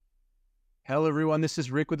Hello, everyone. This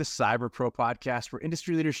is Rick with the Cyber Pro podcast, where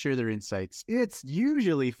industry leaders share their insights. It's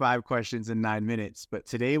usually 5 questions in 9 minutes, but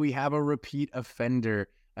today we have a repeat offender,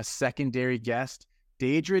 a secondary guest,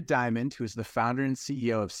 Deidre Diamond, who is the founder and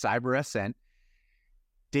CEO of CyberSN.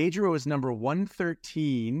 Deidre was number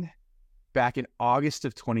 113 back in August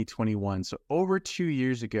of 2021, so over 2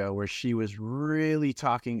 years ago, where she was really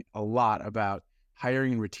talking a lot about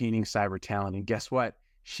hiring and retaining cyber talent. And guess what?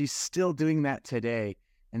 She's still doing that today.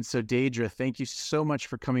 And so, Deidre, thank you so much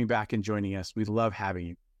for coming back and joining us. We love having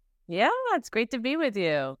you. Yeah, it's great to be with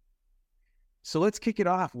you. So let's kick it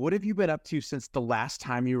off. What have you been up to since the last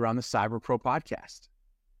time you were on the Cyber Pro podcast?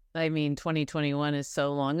 I mean, 2021 is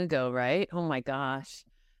so long ago, right? Oh my gosh.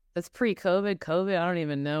 That's pre-COVID. COVID, I don't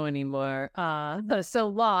even know anymore. So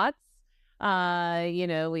lots. We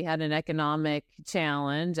had an economic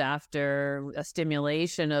challenge after a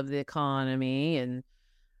stimulation of the economy, and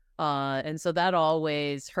so that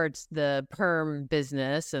always hurts the perm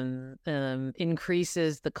business and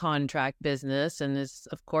increases the contract business, and is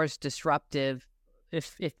of course disruptive.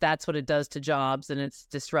 If that's what it does to jobs, and it's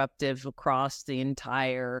disruptive across the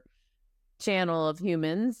entire channel of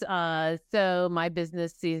humans. So my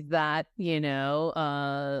business sees that,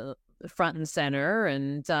 front and center,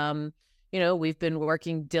 and we've been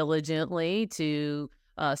working diligently to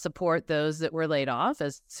support those that were laid off,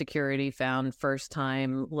 as security found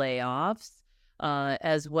first-time layoffs,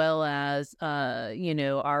 as well as,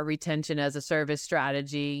 our retention as a service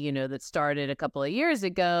strategy, that started a couple of years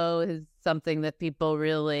ago, is something that people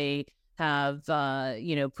really have,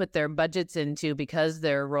 put their budgets into because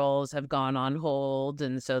their roles have gone on hold.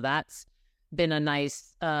 And so that's been a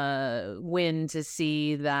nice win to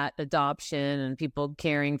see that adoption and people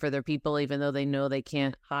caring for their people, even though they know they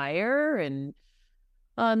can't hire. And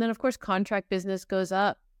then, of course, contract business goes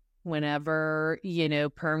up whenever,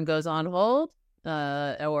 perm goes on hold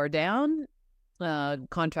or down,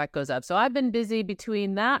 contract goes up. So I've been busy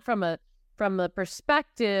between that from the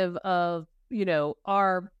perspective of,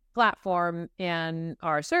 our platform and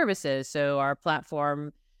our services. So our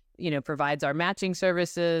platform, provides our matching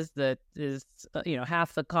services that is,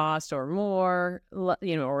 half the cost or more,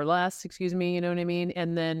 or less, excuse me, you know what I mean?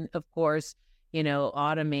 And then, of course,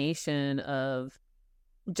 automation of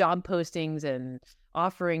job postings and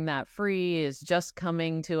offering that free is just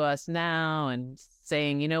coming to us now, and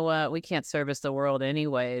saying, you know what, we can't service the world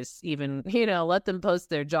anyways, even, let them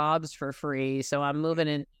post their jobs for free. So I'm moving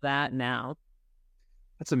into that now.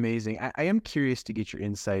 That's amazing. I am curious to get your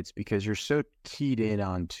insights because you're so keyed in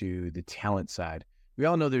onto the talent side. We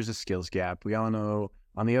all know there's a skills gap. We all know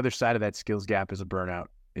on the other side of that skills gap is a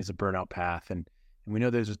burnout path. And we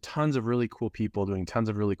know there's tons of really cool people doing tons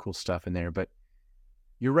of really cool stuff in there. But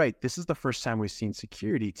you're right. This is the first time we've seen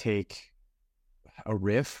security take a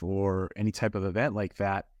riff or any type of event like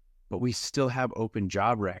that, but we still have open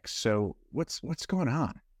job recs. So what's going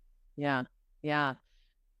on? Yeah.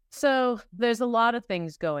 So there's a lot of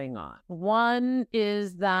things going on. One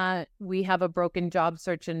is that we have a broken job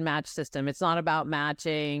search and match system. It's not about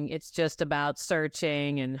matching. It's just about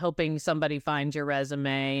searching and hoping somebody finds your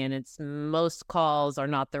resume, and most calls are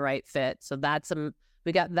not the right fit. So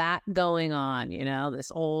we got that going on,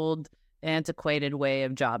 this old antiquated way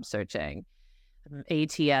of job searching,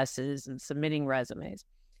 ATSs and submitting resumes.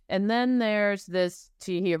 And then there's this,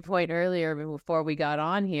 to your point earlier, before we got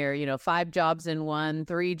on here, 5 jobs in one,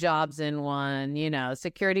 3 jobs in one,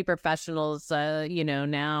 security professionals,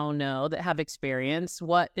 now know that have experience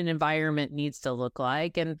what an environment needs to look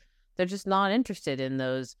like. And they're just not interested in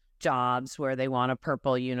those jobs where they want a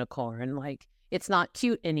purple unicorn. Like, it's not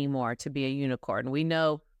cute anymore to be a unicorn. We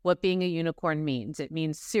know what being a unicorn means. It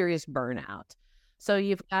means serious burnout. So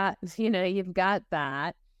you've got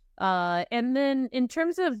that. And then in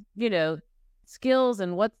terms of, skills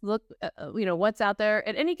and what's out there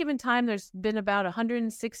at any given time, there's been about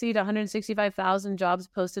 160 to 165,000 jobs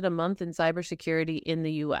posted a month in cybersecurity in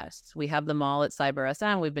the U.S. We have them all at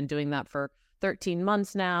CyberSN. We've been doing that for 13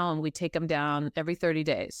 months now, and we take them down every 30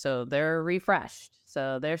 days. So they're refreshed.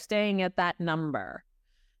 So they're staying at that number.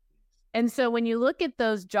 And so when you look at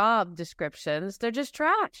those job descriptions, they're just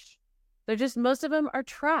trash. Most of them are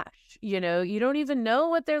trash. You don't even know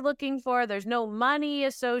what they're looking for. There's no money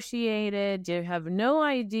associated. You have no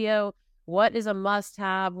idea what is a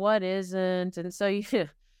must-have, what isn't. And so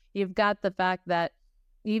you've got the fact that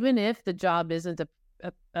even if the job isn't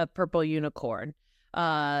a purple unicorn,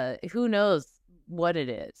 who knows what it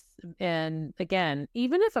is. And again,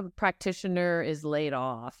 even if a practitioner is laid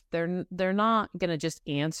off, they're not going to just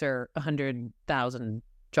answer 100,000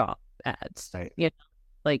 job ads. Right.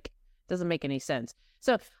 Like, Doesn't make any sense.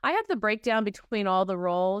 So I have the breakdown between all the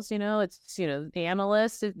roles. It's the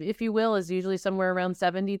analyst, if you will, is usually somewhere around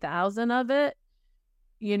 70,000 of it.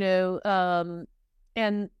 And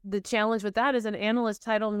the challenge with that is an analyst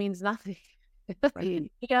title means nothing.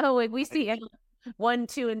 We see 1,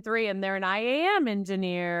 2, and 3, and they're an IAM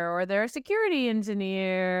engineer, or they're a security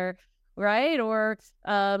engineer, right? Or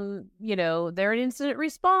they're an incident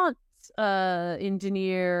response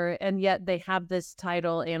engineer, and yet they have this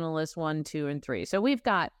title analyst 1, 2, and 3. So we've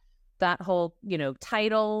got that whole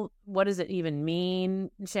title, what does it even mean,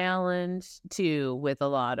 challenge too with a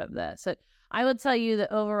lot of this. So I would tell you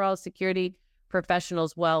that overall security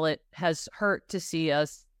professionals, well, it has hurt to see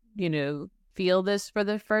us feel this for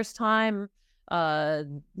the first time.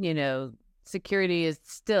 Security is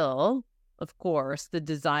still, of course, the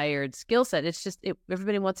desired skill set. It's just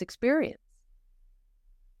everybody wants experience.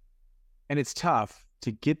 And it's tough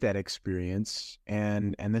to get that experience.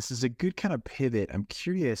 And this is a good kind of pivot. I'm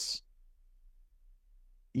curious,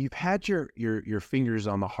 you've had your fingers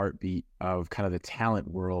on the heartbeat of kind of the talent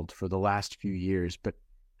world for the last few years, but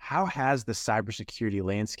how has the cybersecurity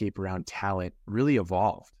landscape around talent really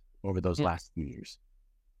evolved over those last few years?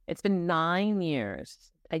 It's been 9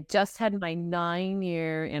 years. I just had my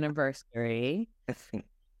 9-year anniversary.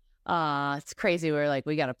 It's crazy. We're like,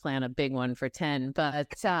 we got to plan a big one for 10, but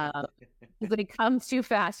it comes too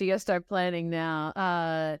fast. You got to start planning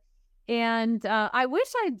now. And I wish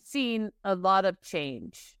I'd seen a lot of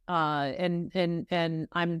change. And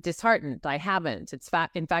I'm disheartened. I haven't.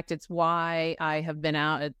 In fact, it's why I have been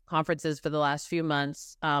out at conferences for the last few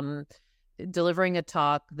months, delivering a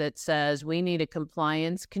talk that says we need a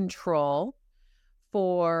compliance control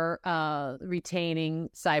for retaining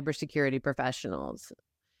cybersecurity professionals.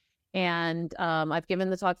 And I've given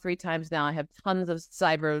the talk 3 times now. I have tons of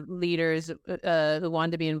cyber leaders who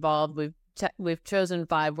want to be involved. We've chosen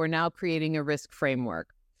 5. We're now creating a risk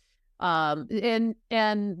framework. And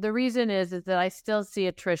the reason is that I still see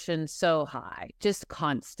attrition so high, just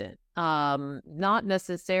constant. Not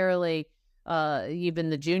necessarily even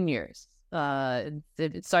the juniors.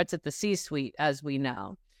 It starts at the C-suite, as we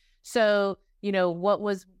know. So,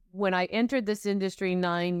 when I entered this industry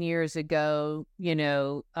 9 years ago,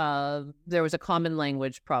 there was a common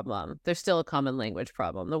language problem. There's still a common language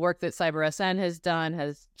problem. The work that CyberSN has done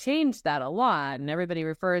has changed that a lot. And everybody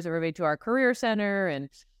refers everybody to our career center, and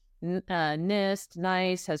NIST,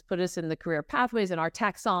 NICE has put us in the career pathways, and our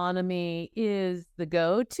taxonomy is the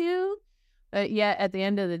go-to. Yet at the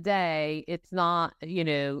end of the day, it's not,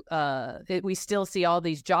 we still see all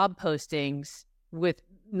these job postings with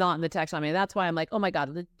not in the taxonomy. That's why I'm like, oh my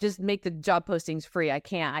God, just make the job postings free. I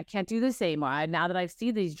can't do this anymore. Now that I've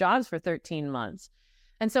seen these jobs for 13 months.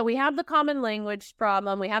 And so we have the common language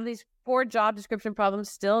problem. We have these 4 job description problems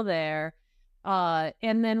still there.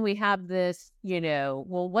 And then we have this,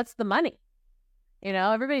 well, what's the money?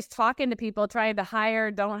 Everybody's talking to people, trying to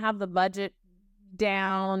hire, don't have the budget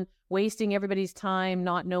down, wasting everybody's time,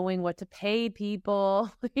 not knowing what to pay people.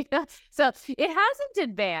 So it hasn't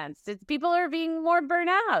advanced. People are being more burnt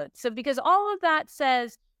out. So because all of that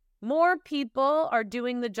says more people are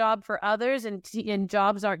doing the job for others, and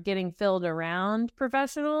jobs aren't getting filled around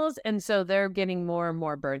professionals. And so they're getting more and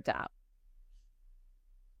more burnt out.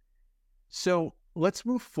 So let's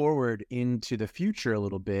move forward into the future a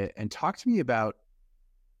little bit and talk to me about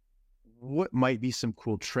what might be some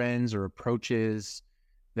cool trends or approaches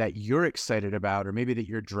that you're excited about, or maybe that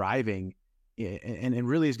you're driving and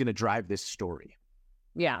really is going to drive this story.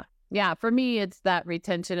 Yeah. For me, it's that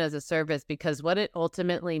retention as a service, because what it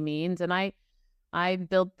ultimately means, and I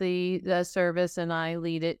built the service and I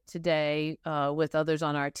lead it today with others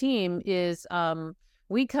on our team, is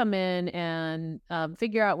we come in and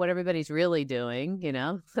figure out what everybody's really doing,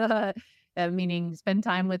 meaning spend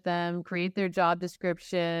time with them, create their job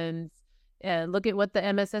descriptions, and look at what the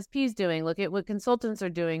MSSP is doing, look at what consultants are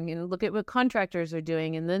doing, and look at what contractors are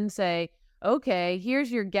doing, and then say, okay,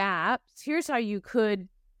 here's your gaps. Here's how you could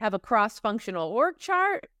have a cross-functional org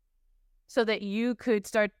chart so that you could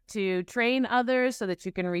start to train others so that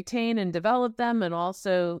you can retain and develop them and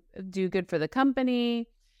also do good for the company.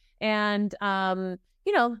 And,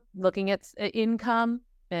 looking at income,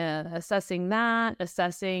 assessing that,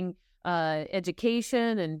 assessing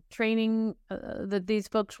education and training that these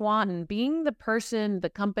folks want, and being the person, the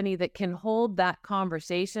company that can hold that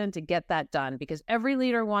conversation to get that done, because every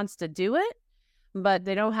leader wants to do it, but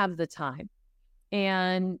they don't have the time.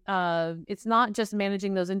 And it's not just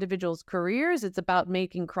managing those individuals' careers. It's about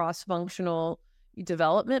making cross-functional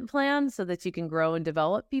development plans so that you can grow and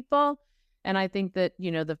develop people. And I think that,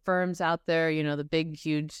 the firms out there, the big,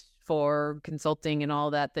 huge for consulting and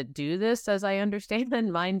all that do this, as I understand.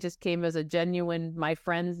 And mine just came as a genuine, my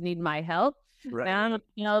friends need my help. Right. And,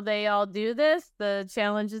 they all do this. The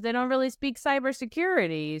challenge is they don't really speak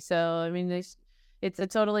cybersecurity. So, I mean, it's a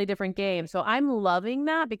totally different game. So I'm loving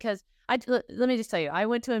that because let me just tell you, I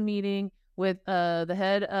went to a meeting with the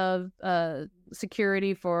head of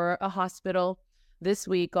security for a hospital this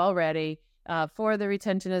week already for the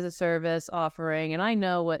retention as a service offering. And I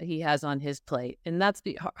know what he has on his plate. And that's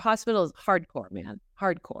the hospital is hardcore, man,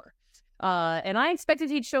 hardcore. And I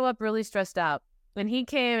expected he'd show up really stressed out. And he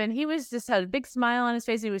came and he was just had a big smile on his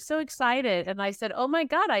face. He was so excited. And I said, oh my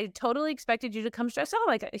God, I totally expected you to come stressed out.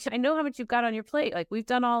 Like, I know how much you've got on your plate. Like, we've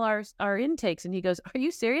done all our intakes. And he goes, are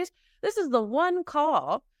you serious? This is the one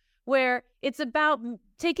call where it's about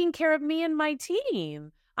taking care of me and my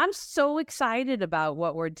team. I'm so excited about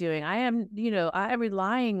what we're doing. I am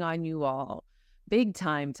relying on you all big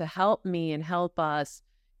time to help me and help us,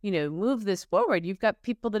 move this forward. You've got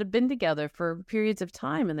people that have been together for periods of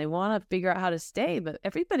time and they want to figure out how to stay, but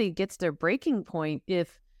everybody gets their breaking point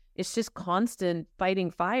if it's just constant fighting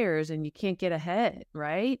fires and you can't get ahead,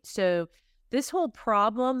 right? So this whole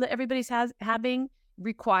problem that everybody's having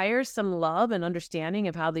requires some love and understanding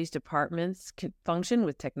of how these departments can function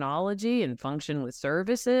with technology and function with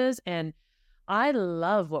services. And I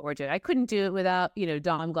love what we're doing. I couldn't do it without,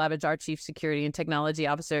 Dom Glavage, our Chief Security and Technology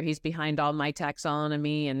Officer. He's behind all my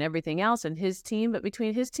taxonomy and everything else, and his team. But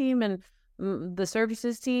between his team and the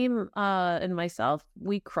services team and myself,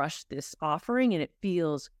 we crushed this offering, and it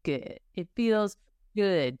feels good. It feels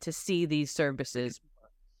good to see these services.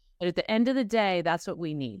 But at the end of the day, that's what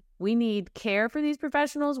we need. We need care for these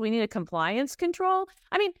professionals. We need a compliance control.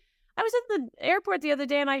 I mean, I was at the airport the other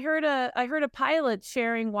day and I heard a pilot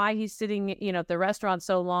sharing why he's sitting, at the restaurant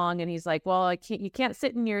so long. And he's like, well, you can't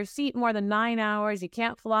sit in your seat more than 9 hours. You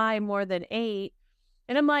can't fly more than 8.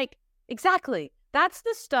 And I'm like, exactly. That's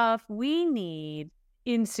the stuff we need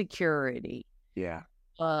in security. Yeah.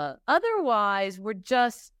 Otherwise, we're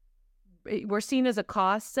seen as a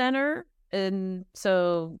cost center. And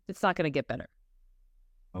so it's not going to get better.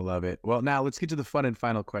 I love it. Well, now let's get to the fun and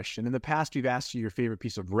final question. In the past, we've asked you your favorite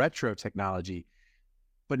piece of retro technology,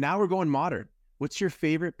 but now we're going modern. What's your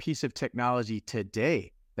favorite piece of technology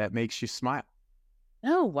today that makes you smile?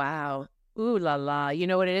 Oh, wow. Ooh la la. You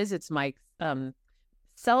know what it is? It's my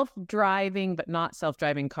self-driving, but not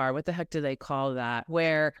self-driving car. What the heck do they call that?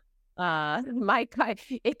 Where my car,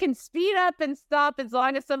 it can speed up and stop as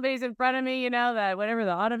long as somebody's in front of me, that whatever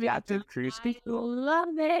the automatic. Adaptive cruise control. I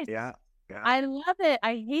love it. Yeah. I love it.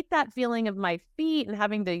 I hate that feeling of my feet and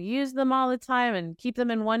having to use them all the time and keep them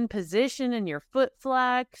in one position and your foot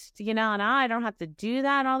flexed, and I don't have to do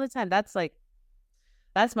that all the time. That's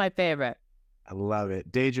my favorite. I love it.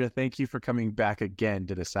 Deidre, thank you for coming back again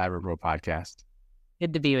to the Cyber Pro podcast.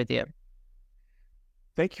 Good to be with you.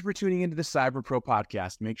 Thank you for tuning into the Cyber Pro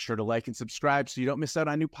podcast. Make sure to like and subscribe so you don't miss out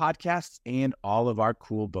on new podcasts and all of our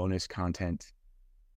cool bonus content.